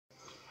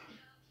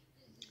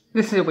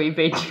This is a weird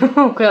video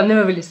because I've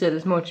never really said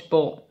this much,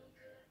 but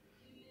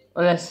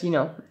unless you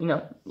know.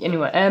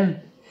 Anyway, I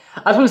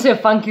just want to say a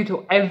thank you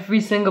to every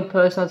single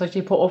person that's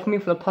actually put up for me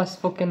for the past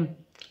fucking.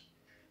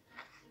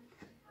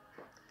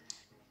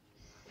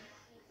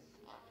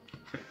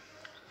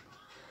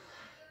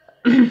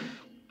 I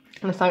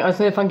want to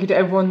say thank you to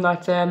everyone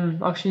that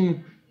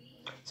actually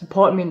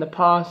supported me in the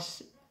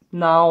past.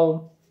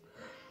 Now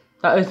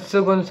that is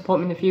still going to support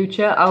me in the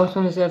future. I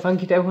also want to say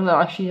thank you to everyone that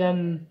actually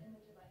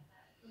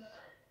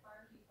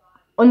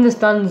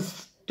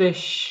understands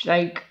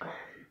like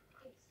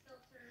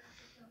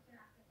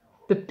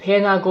the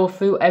pain I go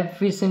through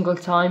every single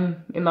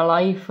time in my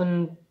life,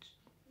 and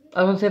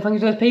I want to say thank you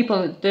to those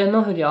people. They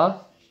know who they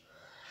are,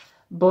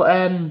 but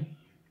I'm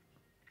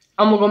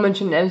not gonna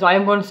mention names. I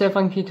am going to say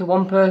thank you to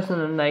one person,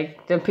 and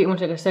like they're pretty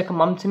much like a second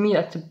mum to me.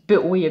 That's a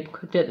bit weird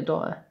because they're the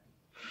daughter.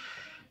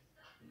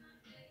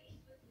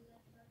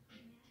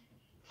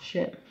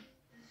 Shit.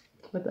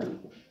 What the?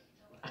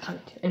 I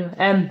can't.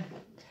 Anyway,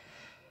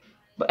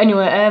 but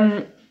anyway,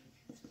 I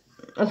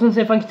just want to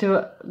say thank you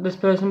to this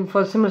person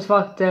for the simplest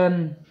fact.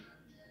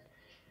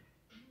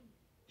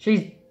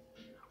 She's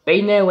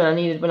been there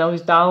when I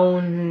was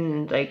down,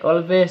 and like all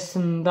of this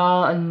and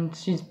that, and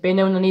she's been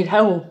there when I need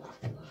help.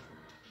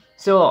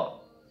 So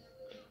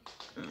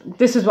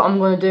this is what I'm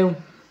gonna do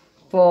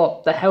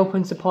for the help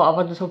and support I've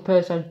had this whole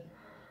person,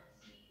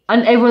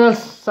 and everyone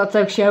else that's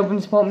actually helping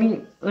support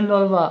me and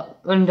all of that.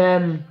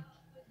 And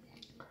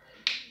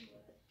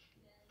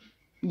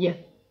yeah.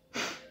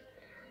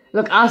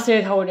 Look, I say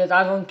it how it is.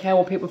 I don't care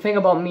what people think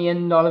about me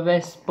and all of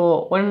this,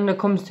 but when it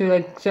comes to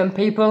like certain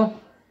people,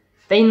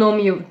 they know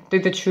me,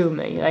 the true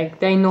me. Like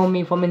they know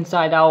me from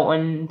inside out,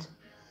 and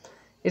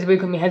it's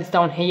weird when my head's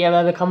down here,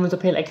 the camera's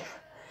up here. Like,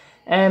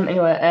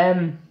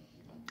 anyway,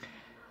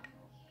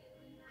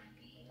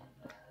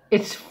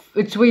 it's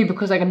weird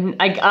because like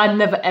I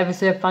never ever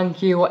say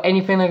thank you or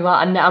anything like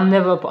that, and I'm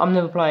never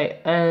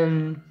polite.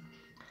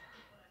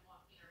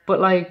 But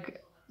like,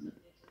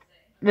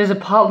 there's a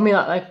part of me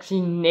that actually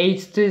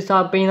needs to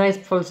start being nice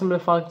for the simple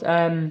fact,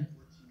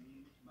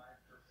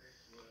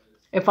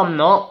 if I'm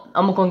not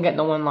gonna get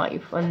no one in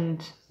life,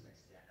 and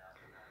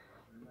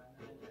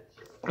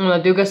when I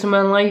do get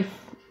someone in life,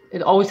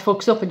 it always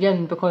fucks up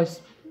again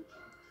because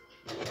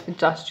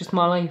that's just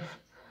my life.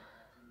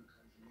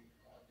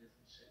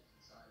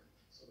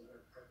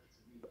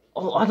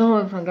 Oh, I don't know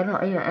if I'm getting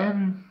it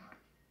either.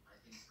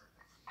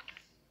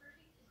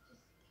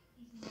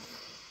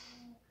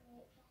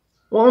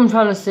 What I'm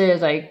trying to say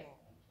is, like,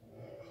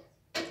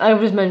 I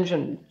just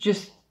mentioned,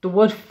 just the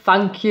word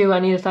thank you, I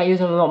need to start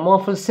using it a lot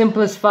more for the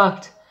simplest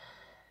fact.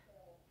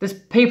 There's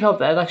people out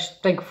there that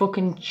like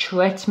fucking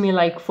treat me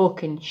like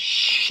fucking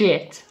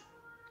shit.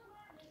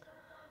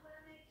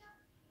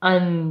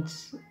 And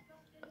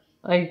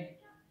like,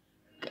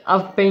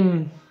 I've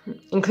been,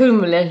 including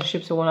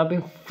relationships or one, I've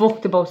been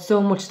fucked about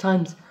so much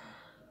times.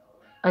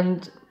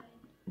 And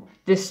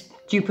this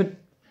stupid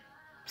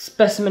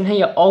specimen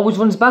here always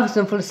runs back to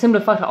them for the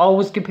simple fact I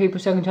always give people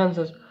second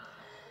chances.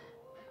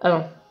 I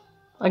don't know.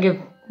 I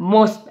give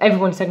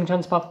everyone a second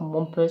chance apart from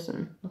one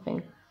person, I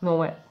think. No,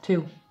 wait,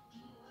 two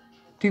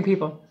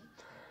people.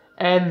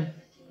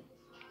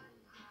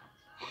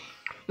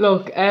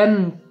 Look,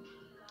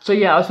 so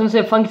yeah, I was going to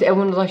say thank you to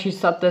everyone that's actually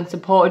sat there and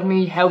supported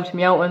me, helped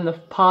me out in the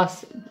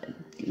past,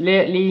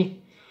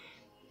 lately,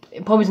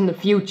 probably in the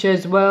future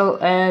as well.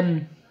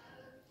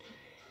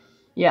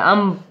 Yeah,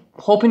 I'm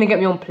hoping to get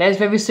my own place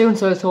very soon,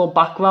 so this whole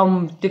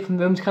background,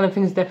 different rooms kind of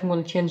thing is definitely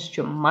going to change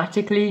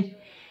dramatically.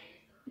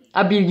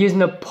 I'll be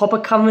using a proper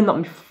camera, not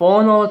my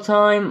phone all the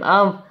time.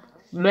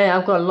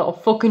 I've got a lot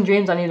of fucking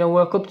dreams I need to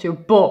work up to,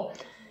 but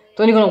it's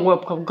only going to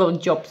work because I've got a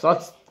job, so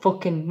that's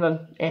fucking,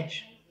 well,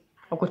 ish.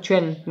 I've got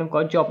training and I've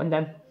got a job, and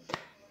then,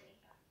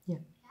 yeah.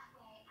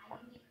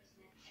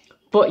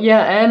 But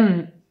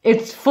yeah,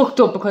 it's fucked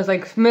up because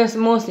like,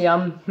 mostly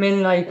I'm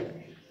mainly like,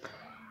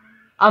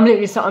 I'm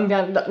literally sitting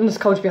behind this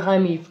couch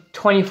behind me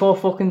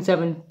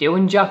 24/7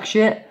 doing jack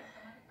shit,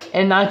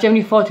 and I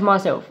generally thought to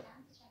myself,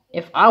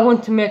 if I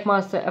want to make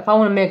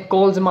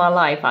goals in my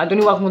life, I don't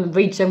know if I'm going to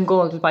reach them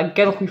goals by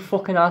getting off my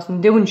fucking ass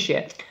and doing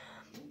shit.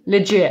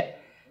 Legit.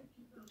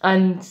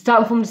 And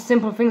starting from the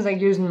simple things like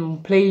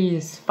using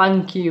please,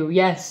 thank you,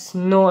 yes,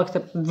 no,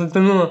 except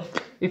no,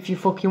 if you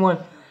fucking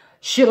want.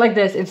 Shit like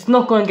this, it's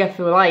not going to get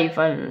through life,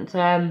 and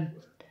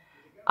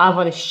I've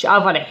had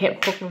a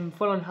hit, fucking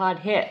full on hard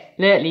hit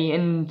lately,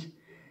 and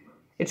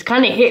it's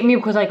kind of hit me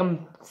because like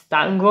I'm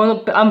starting growing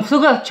up. I'm still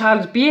got a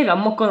child's behaviour,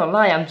 I'm not going to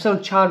lie, I'm still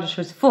childish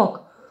as fuck.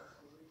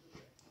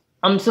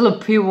 I'm still a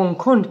pre-one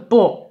cunt,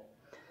 but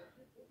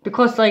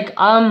because like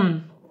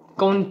I'm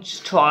going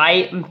to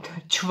try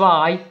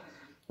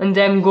and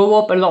then grow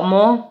up a lot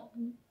more,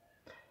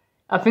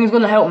 I think it's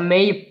going to help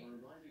me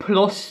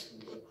plus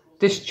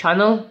this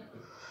channel.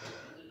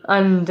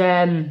 And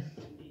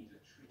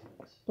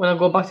when I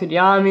go back to the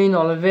army and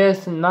all of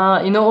this and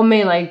that, you know what I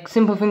mean, like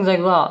simple things like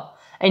that.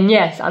 And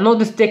yes, I know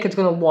this dickhead's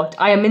going to watch.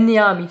 I am in the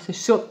army, so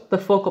shut the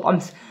fuck up.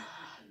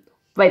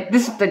 Right,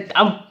 this is the,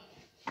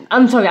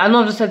 I'm sorry, I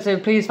know I just said to say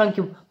please, thank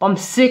you, but I'm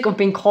sick of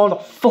being called a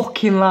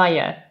fucking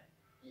liar.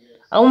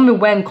 I don't be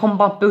wearing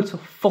combat boots for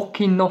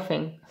fucking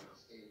nothing.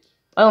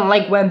 I don't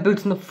like wearing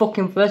boots in the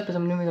fucking first place.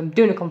 I'm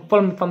doing it, come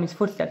follow me from his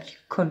footsteps, you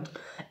cunt.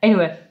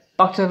 Anyway,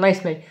 back to the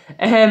nice me.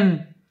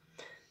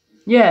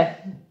 Yeah.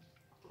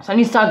 So I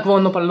need to start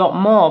growing up a lot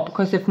more,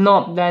 because if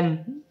not,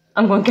 then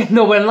I'm going to get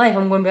nowhere in life.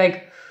 I'm going to be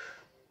like,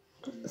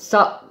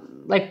 start,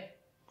 like,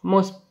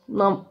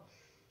 no.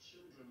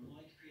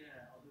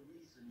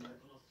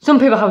 Some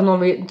people have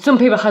some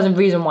people has a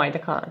reason why they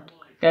can't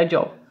get a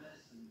job.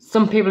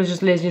 Some people are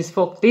just lazy as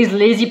fuck. These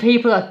lazy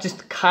people that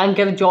just can't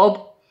get a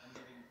job,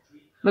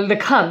 well, they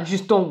can, they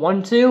just don't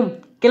want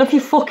to. Get off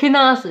your fucking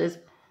asses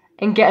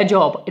and get a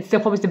job. It's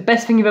probably the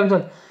best thing you've ever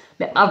done.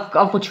 Man, I've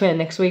got training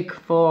next week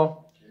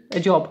for a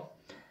job.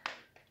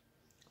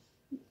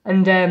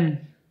 And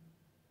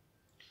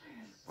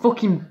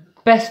fucking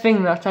best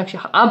thing that's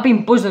actually, I've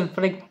been buzzing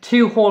for like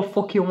 2 whole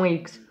fucking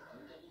weeks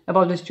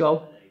about this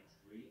job.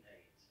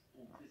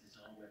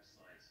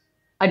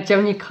 I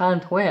genuinely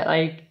can't wait.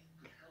 Like,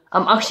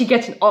 I'm actually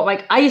getting,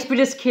 like, I used to be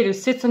this kid who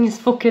sits on his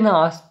fucking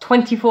ass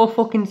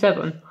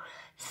 24/7,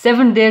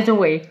 7 days a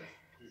week,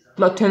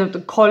 not turning up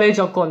to college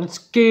or going to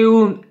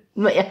school.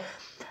 I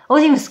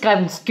wasn't even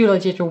skiving school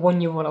as a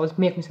 1-year-old. I was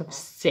making myself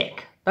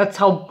sick. That's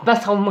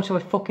how much of a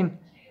fucking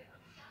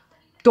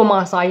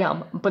dumbass I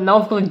am. But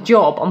now I've got a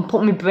job, I'm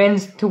putting my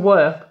brains to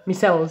work, my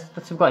cells,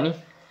 that's I've got any,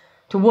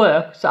 to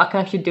work, so I can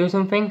actually do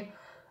something.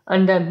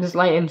 And then this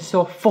lighting is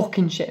so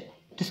fucking shit.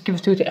 Just give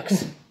us 2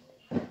 ticks.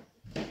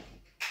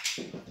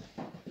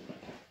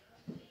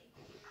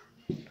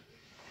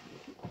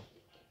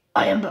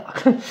 I am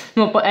back.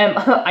 No, but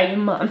I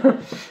am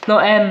man. No,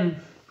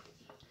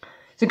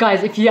 so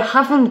guys, if you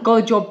haven't got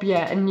a job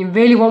yet and you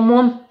really want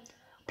one,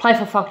 apply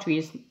for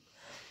factories.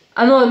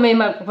 I know it may,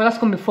 but that's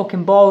gonna be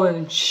fucking boring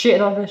and shit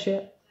and all that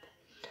shit.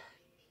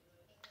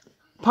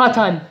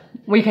 Part-time,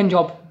 weekend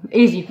job,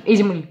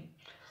 easy money.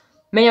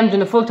 Me, I'm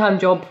doing a full-time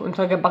job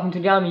until I get back into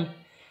the army.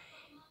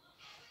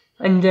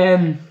 And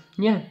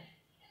yeah.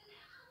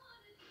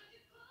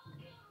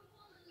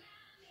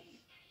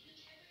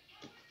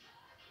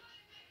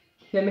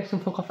 Yeah, make some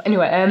fuck off.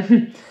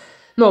 Anyway,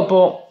 no,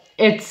 but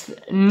it's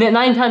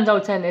 9 times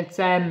out of 10. It's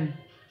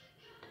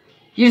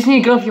you just need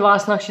to get off your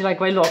ass and actually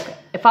like, right, look,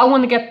 if I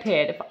want to get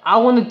paid, if I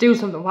want to do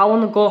something, if I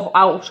want to go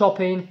out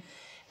shopping,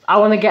 if I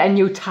want to get a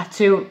new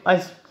tattoo,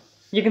 as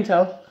you can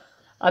tell,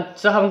 I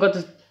still haven't got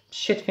this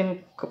shit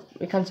thing.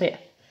 You can't say it.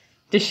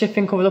 This shit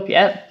thing covered up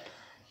yet.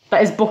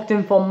 That is booked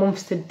in for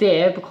months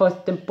today because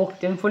they're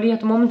booked in fully at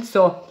the moment.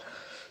 So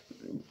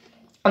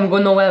I'm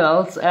going nowhere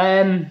else.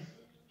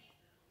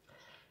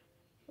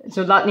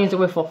 So that needs to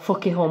wait for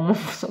fucking whole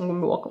month. So I'm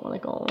gonna be walking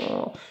like,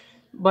 oh.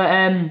 But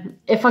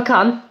if I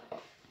can,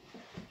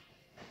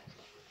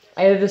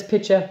 I have this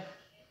picture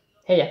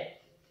here.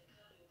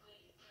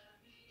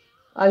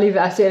 I'll leave it.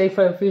 I sit it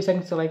for a few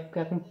seconds so like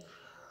I can.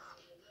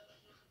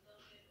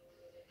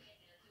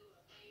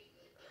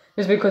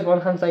 Just because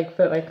one hand's like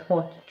fit like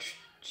what?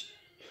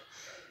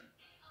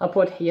 I'll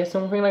put here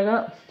something like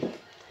that.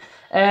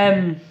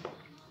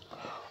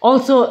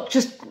 Also,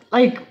 just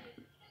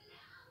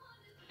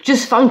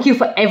thank you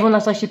for everyone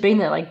that's actually been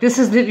there. Like, this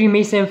is literally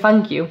me saying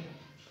thank you. I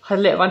had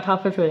a little rant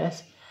halfway through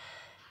this.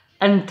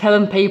 And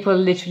telling people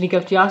literally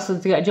get your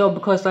asses to get a job,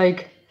 because,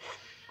 like,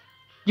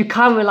 you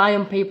can't rely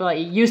on people that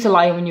you used to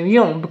rely on when you were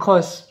young,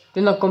 because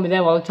they're not going to be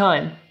there all the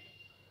time.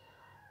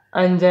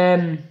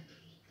 And,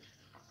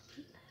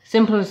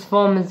 simplest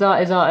form is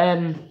that,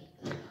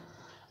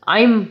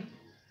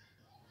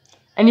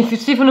 and if you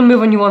see from the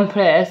move on your one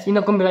place, you're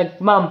not going to be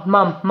like, mum,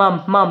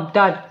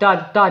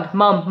 dad,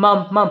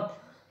 mum.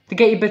 To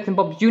get your bits and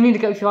bobs, you need to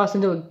get your ass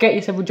and do it, get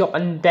yourself a job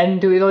and then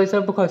do it all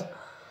yourself, because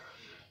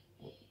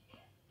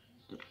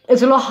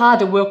it's a lot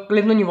harder work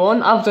living on your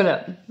own. I've done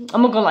it.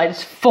 I'm not gonna lie,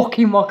 it's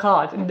fucking work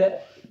hard. And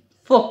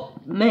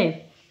fuck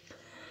me.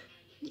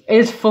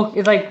 It's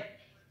like,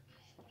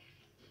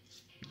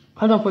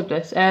 how do I put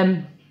this?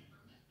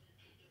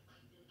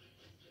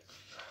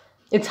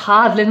 It's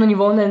hard living on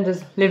your own and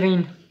just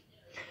living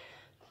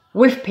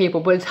with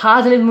people, but it's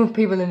harder living with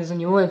people than it is on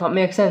your own, if that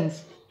makes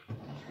sense.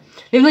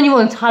 Living on your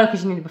own is hard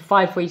because you need to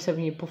provide for yourself,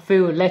 you need to put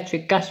food,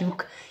 electric, gas, you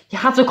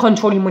have to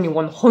control your money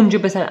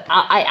 100%.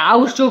 I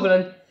was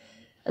struggling,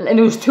 and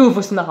there was 2 of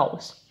us in the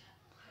house.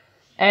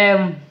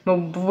 Well,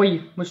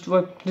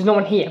 there's no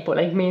one here, but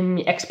like me and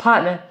my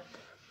ex-partner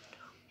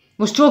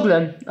was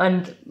struggling,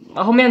 and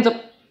I hope me ends up,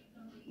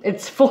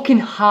 it's fucking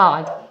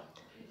hard.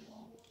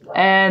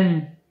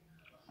 And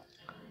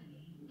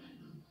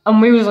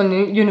we was on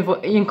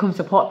income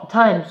support at the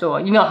time, so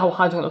you know how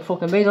hard it's gonna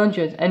fucking be, don't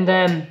you?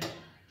 And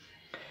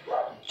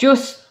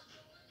just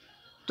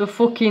the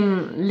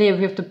fucking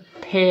live, you have to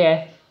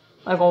pay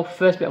like our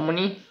first bit of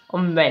money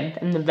on rent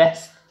and the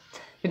rest.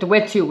 You have to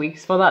wait 2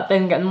 weeks for that,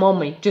 then get more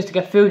money just to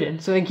get food in.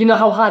 So like, you know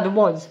how hard it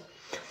was.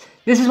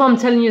 This is why I'm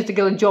telling you is to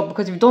get a job,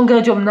 because if you don't get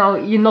a job now,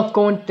 you're not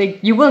going to,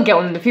 you will get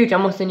one in the future,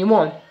 I'm not saying you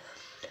won't.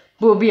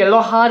 But it'll be a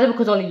lot harder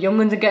because all the young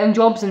ones are getting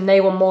jobs and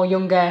they want more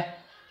younger,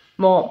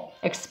 more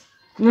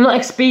not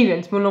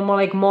experience, but more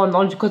like more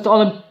knowledge, because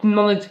all the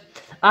knowledge,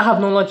 I have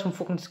knowledge from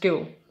fucking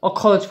school, or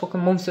college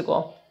fucking months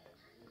ago.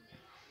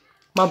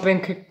 My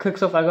brain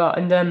cooks up like that,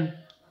 and then,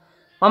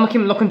 Mama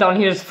keep looking down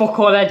here, there's fuck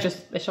all there,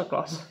 just a shot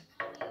glass.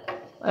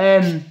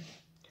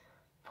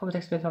 Probably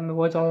explain how my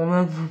words all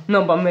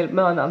no, but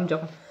I'm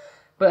joking.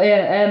 But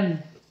yeah,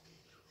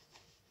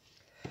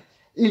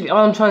 all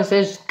I'm trying to say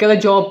is get a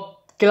job,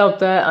 get out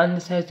there, and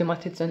just do my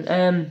tits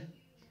in.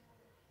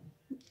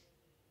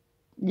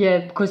 Yeah,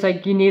 because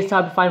like you need to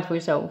start providing for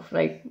yourself.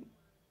 Like,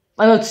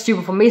 I know it's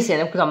stupid for me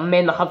saying it because I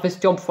may not have this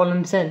job for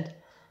 100%,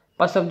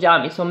 but I still have the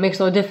army, so it makes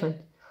no difference.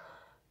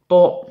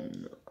 But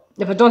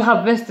if I don't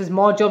have this, there's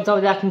more jobs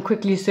out there I can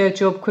quickly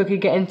search up, quickly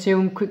get into,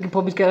 and quickly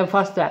probably get them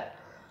faster.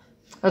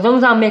 As long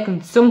as I'm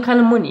making some kind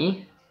of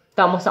money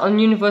that must on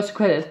universal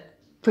credit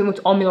pretty much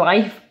all my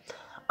life,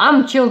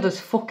 I'm chilled as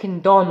fucking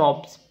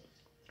doorknobs.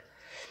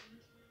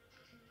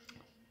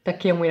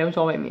 That came when I was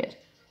alright, mate.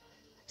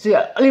 So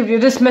yeah,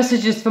 this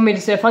message is for me to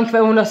say thank you for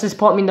everyone else who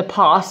supported me in the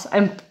past.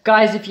 And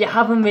guys, if you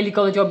haven't really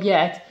got a job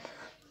yet,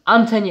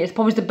 I'm telling you, it's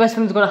probably the best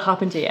thing that's going to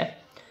happen to you.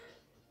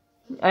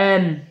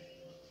 Yeah,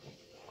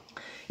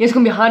 it's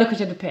going to be harder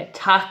because you have to pay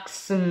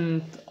tax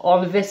and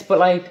all of this, but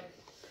like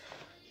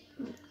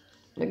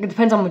it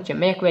depends how much you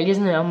make, really,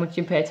 isn't it? How much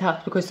you pay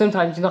tax, because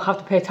sometimes you don't have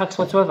to pay tax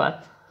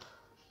whatsoever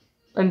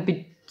and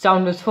be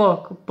sound as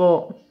fuck.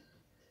 But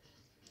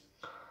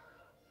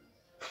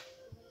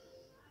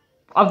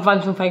I've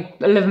run from like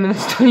 11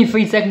 minutes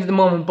 23 seconds at the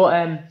moment, but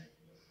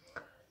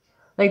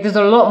like there's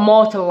a lot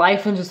more to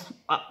life than just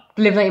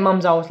living at your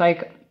mum's house.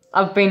 Like,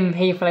 I've been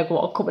here for like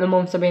what, a couple of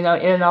months. I've been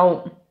out in and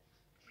out,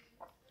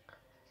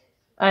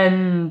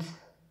 and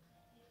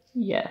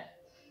yeah,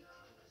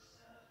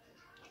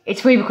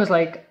 it's weird because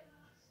like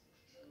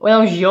when I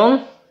was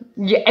young,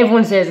 yeah,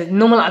 everyone says it.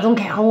 No matter, I don't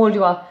care how old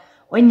you are.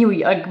 When you were,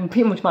 like,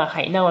 pretty much my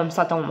height now, I'm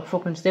sat down on my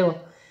fucking stool.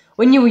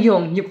 When you were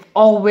young, you've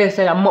always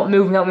said, I'm not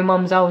moving out of my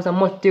mum's house, I'm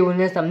not doing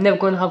this, I'm never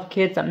going to have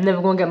kids, I'm never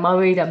going to get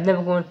married, I'm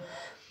never going.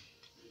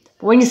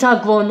 But when you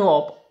start growing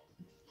up,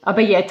 I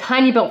bet you a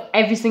tiny bit of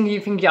every single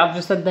thing I've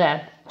just said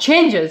there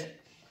changes.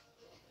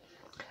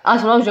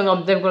 As when I was young,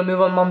 I'm never going to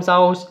move out of my mum's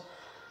house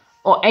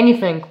or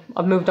anything.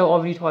 I've moved out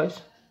already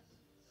twice.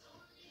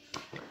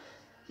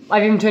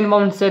 I've even turned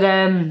around and said,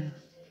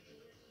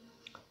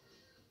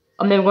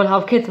 I'm never going to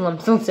have kids, and I'm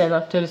still saying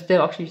that to this day,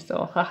 actually,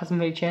 so that hasn't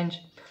really changed.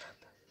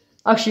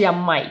 Actually, I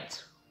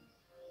might.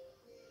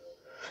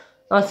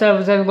 I said I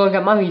was never going to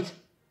get married.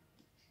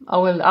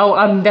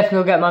 I'm definitely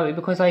going to get married,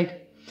 because,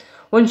 like,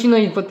 once you know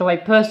you've got the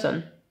right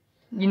person,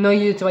 you know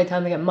it's the right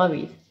time to get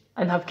married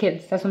and have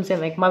kids. That's what I'm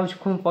saying, like, marriage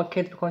will come for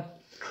kids, because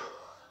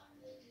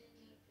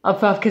I've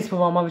had kids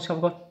before marriage, so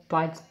I've got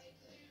brides.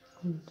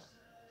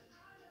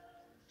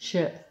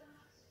 Shit.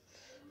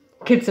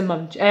 Kids and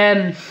marriage.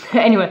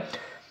 Anyway,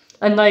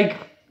 and like,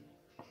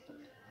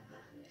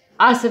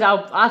 I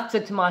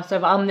said to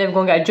myself, I'm never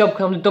going to get a job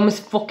because I'm the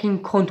dumbest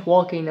fucking cunt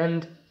walking,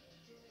 and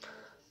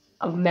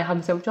I've never had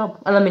myself a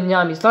job, and I'm in the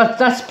army, so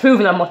that's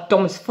proving I'm not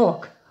dumb as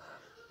fuck.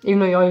 Even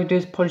though all you do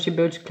is polish your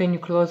birds, clean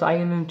your clothes,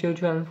 iron and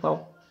deodorant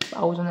for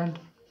hours on end.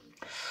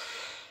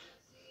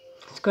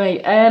 It's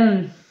great.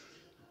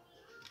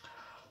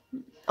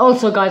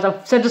 Also, guys,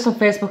 I've said this on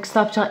Facebook,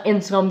 Snapchat,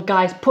 Instagram.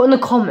 Guys, put in the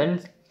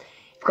comments if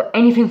you've got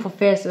anything for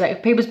faces. Like,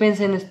 if people's been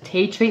saying this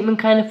tea treatment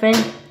kind of thing,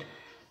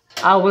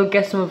 I will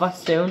get some of that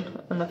soon.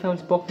 And I found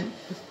this book.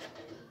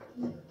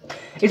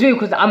 It's weird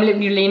because I'm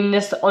literally leaning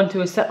this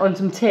onto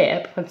some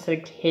tape. It's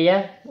like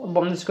here, on the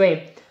bottom of the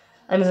screen,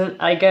 and there's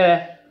like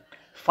a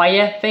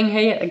fire thing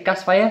here, a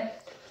gas fire.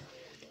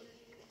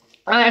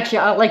 I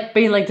like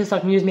being like this. I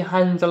can use my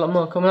hands a lot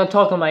more. Cause when I'm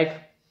talking like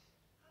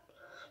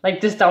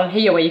this down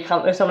here where you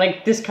can't. So I'm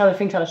like this kind of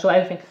thing, trying to show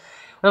everything.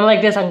 When I'm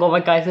like this, I can go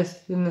like guys,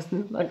 this and this.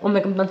 Like I'm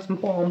like I'm dancing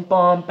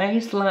bomb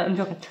bass line. I'm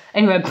joking.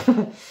 Anyway,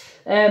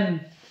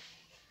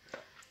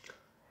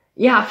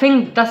 yeah, I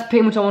think that's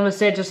pretty much what I want to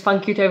say. Just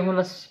thank you to everyone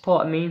that's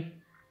supported me.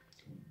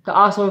 There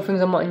are some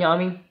things I'm not in the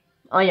army.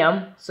 I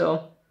am,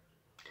 so.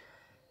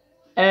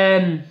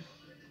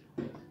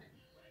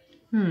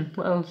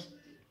 What else?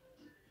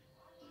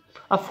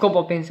 I forgot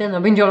what I've been saying.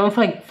 I've been going on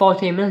for like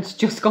 14 minutes,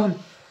 just gone.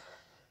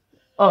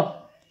 Oh.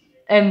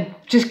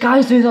 Just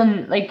guys who's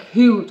on like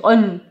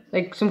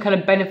some kind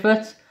of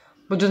benefits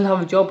but doesn't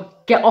have a job,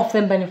 get off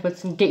them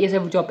benefits and get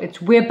yourself a job.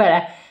 It's way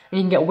better and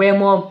you can get way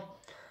more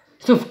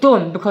stuff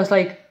done, because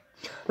like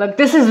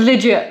this is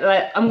legit.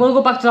 Like, I'm gonna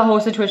go back to the whole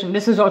situation.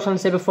 This is what I was trying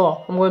to say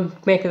before. I'm gonna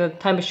make it a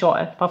time bit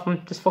shorter, apart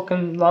from just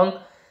fucking long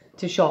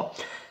to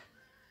short.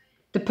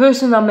 The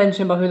person I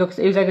mentioned about who was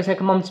like a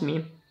second mum to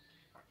me,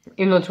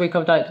 even though it's week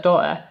I've died the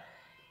daughter.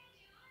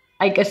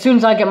 Like, as soon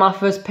as I get my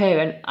first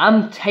parent,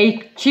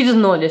 she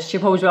doesn't know this, she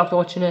probably will after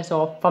watching this,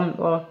 or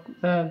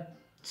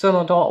son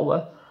or daughter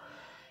will.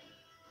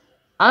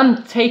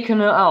 I'm taking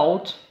her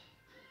out,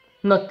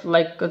 not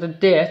like at a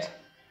date,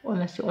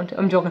 unless you want to,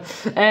 I'm joking.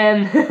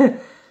 I'm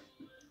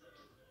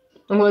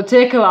gonna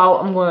take her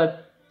out,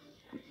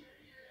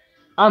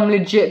 I'm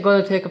legit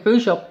gonna take a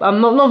food shop.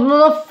 I'm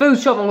not food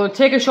shop, I'm gonna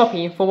take her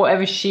shopping for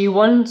whatever she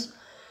wants.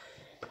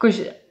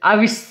 Because I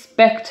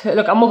respect,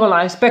 look, I'm not gonna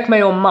lie, I respect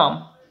my own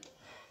mum.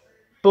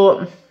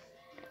 But,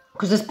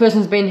 because this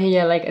person's been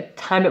here like a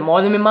tiny bit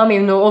more than my mum,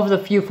 even though over the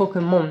few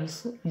fucking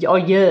months, or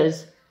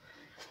years,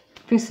 I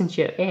think since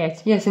year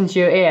 8, yeah, since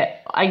year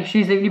 8,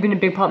 she's literally been a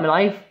big part of my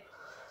life.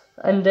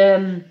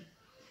 And,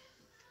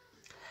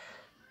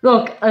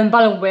 look, and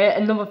by the way,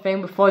 another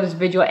thing before this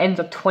video ends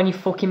up 20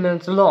 fucking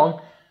minutes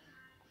long,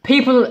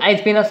 people,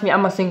 it's been asking me,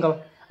 am I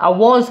single? I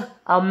was,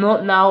 I'm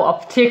not now,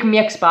 I've taken my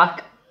ex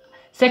back.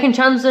 Second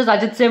chances, I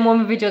did say in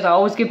one of my videos, I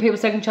always give people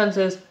second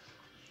chances.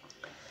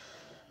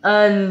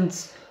 And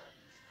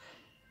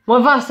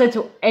what have I said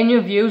to any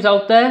of yous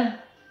out there,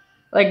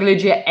 like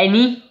legit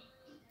any,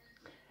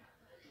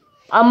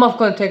 I'm not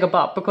going to take it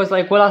back, because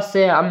like what I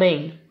say, I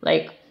mean.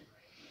 Like,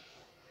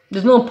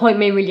 there's no point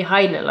me really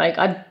hiding it. Like,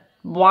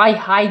 why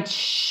hide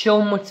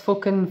so much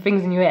fucking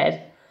things in your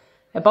head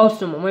about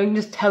someone when you can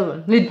just tell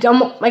them? I'm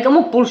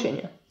not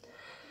bullshitting you.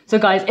 So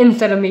guys,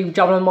 instead of me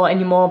jabbering more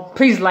anymore,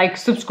 please like,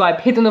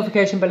 subscribe, hit the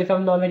notification bell if you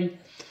haven't already.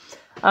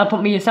 I'll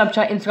put my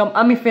Snapchat, Instagram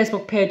and my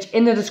Facebook page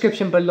in the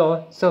description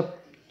below. So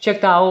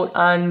check that out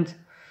and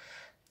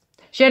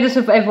share this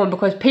with everyone,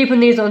 because people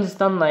need to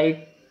understand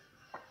like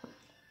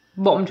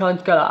what I'm trying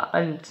to get at.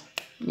 And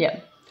yeah.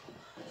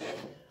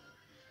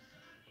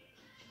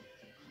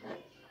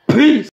 Peace!